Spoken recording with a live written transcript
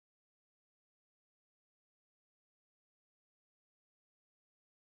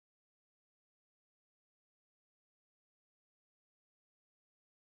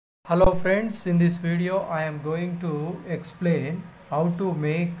Hello friends, in this video I am going to explain how to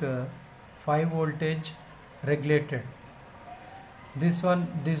make 5 voltage regulated. This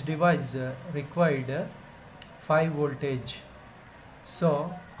device required 5 voltage.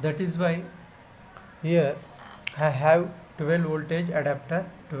 So that is why here I have 12 voltage adapter,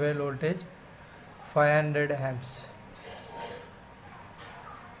 12 voltage 500 amps,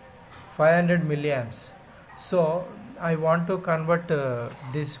 500 milliamps. So I want to convert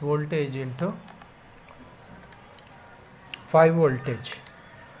this voltage into 5 voltage.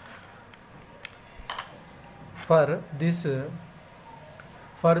 For this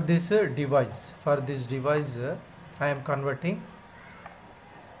device I am converting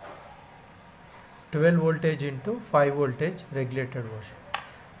 12 voltage into 5 voltage regulated version.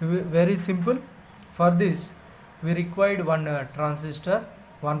 Very simple. For this we required one transistor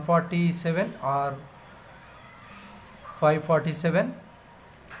 147 or 547,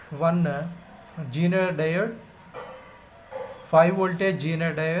 one Zenner diode, 5 voltage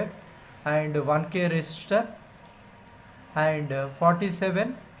Zenner diode, and 1K resistor, and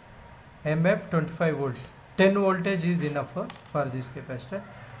 47 mF 25 volt. 10 voltage is enough for this capacitor.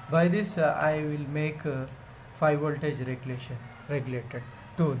 By this I will make 5 voltage regulated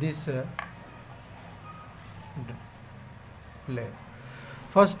to this play.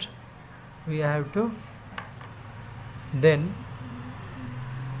 First we have to, then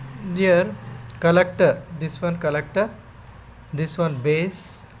here collector, this one collector, this one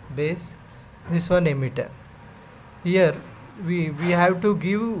base, this one emitter. Here we have to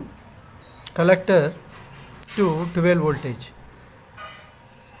give collector to 12 voltage.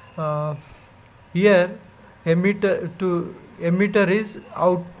 Here emitter is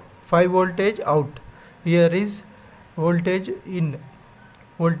out, 5 voltage out. Here is voltage in,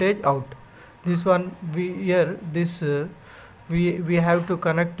 voltage out. This one we have to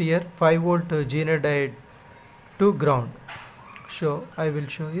connect here 5 volt Zenner diode to ground. So I will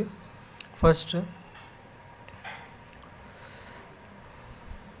show you. First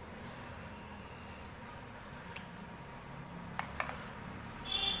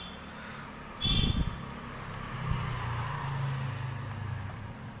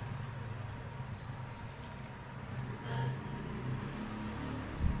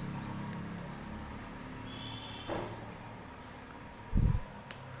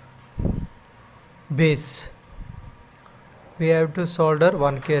base, we have to solder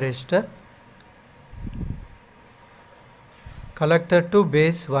 1K resistor, collector to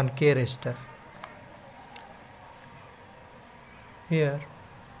base 1K resistor. Here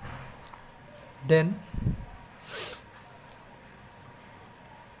then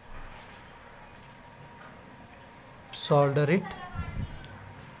solder it.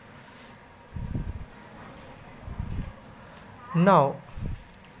 Now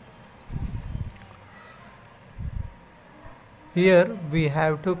here we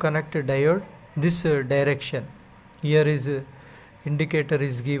have to connect a diode this direction. Here is indicator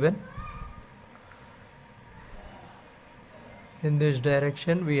is given. In this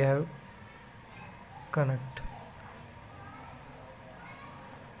direction we have connect.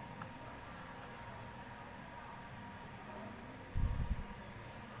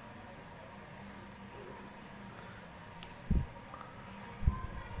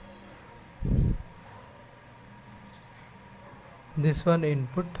 This one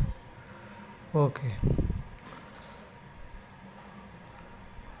input. Okay.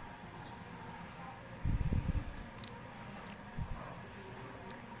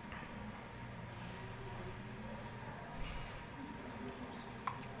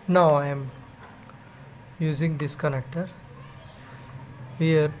 Now I am using this connector.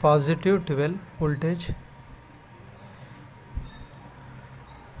 Here positive 12 voltage,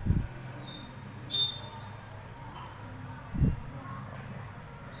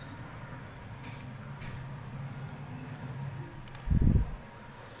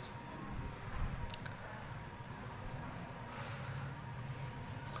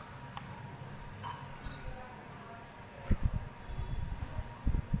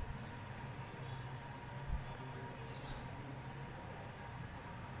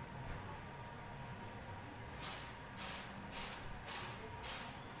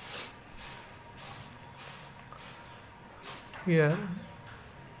 here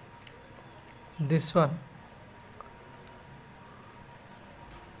this one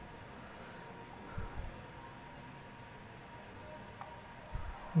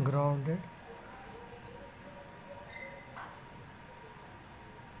grounded.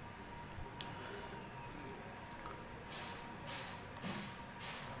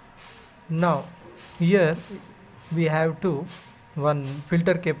 Now here we have to one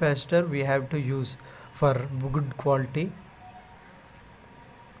filter capacitor we have to use for good quality.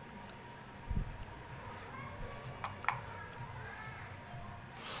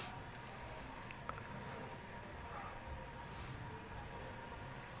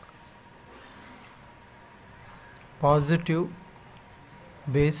 Positive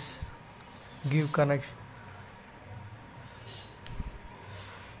base give connection,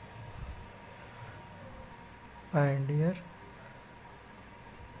 and here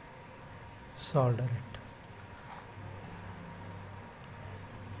solder it.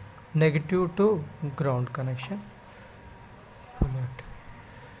 Negative to ground connection. Pull it.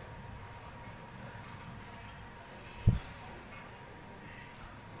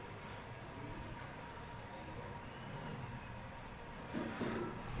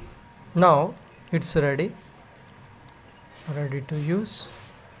 Now it's ready to use.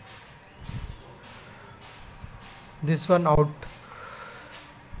 This one out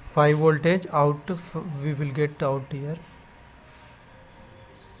 5 voltage out, we will get out here.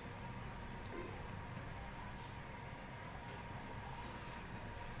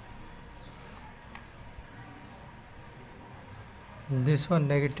 This one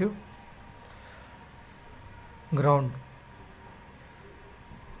negative, ground.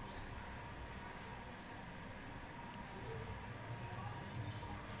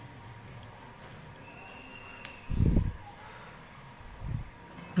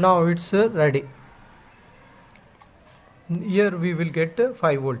 Now it's ready. Here we will get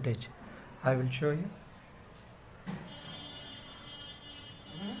 5 voltage. I will show you.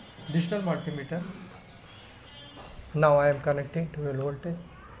 Digital multimeter. Now I am connecting 12 voltage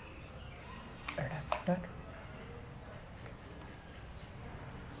adapter.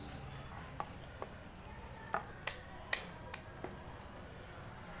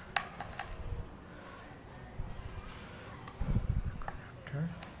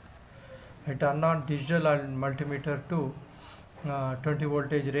 I turn on digital multimeter to 20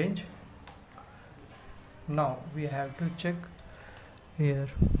 voltage range. Now we have to check here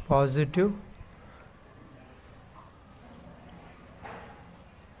positive,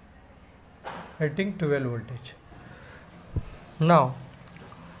 hitting 12 voltage. Now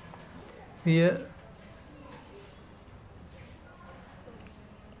here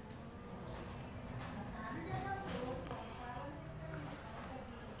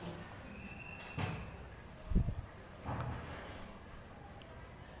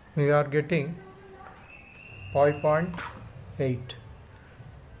we are getting 5.8.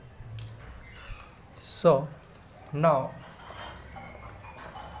 So now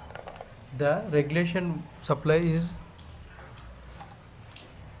the regulation supply is,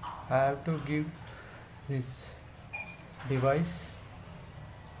 I have to give this device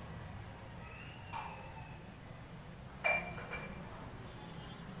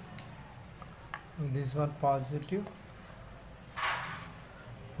this one positive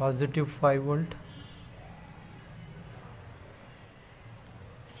 5 volt,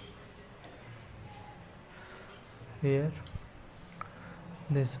 here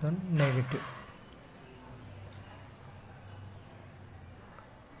this one negative.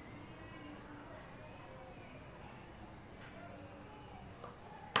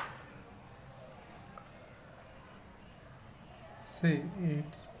 See,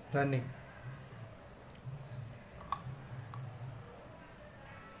 it's running.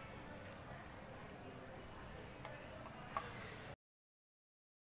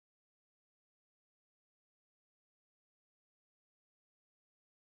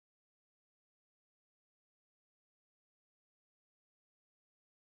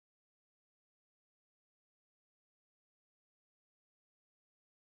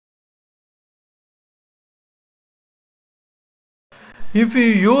 If you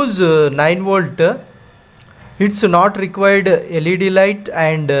use 9 volt, it's not required LED light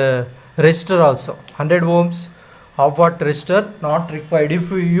and resistor also. 100 ohms half watt resistor not required.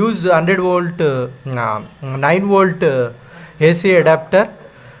 If you use 100 volt 9 volt AC adapter,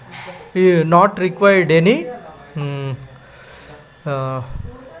 not required any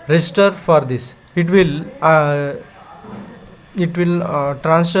resistor for this. It will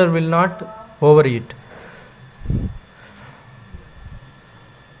transistor will not overheat.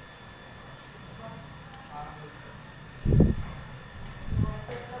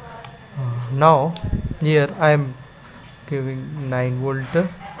 Now here I am giving 9 volt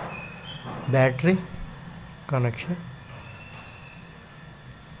battery connection.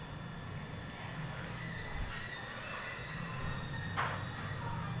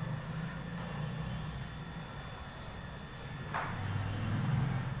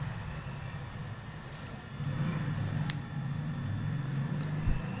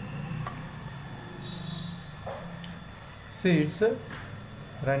 See, it's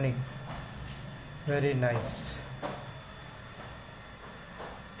running. Very nice.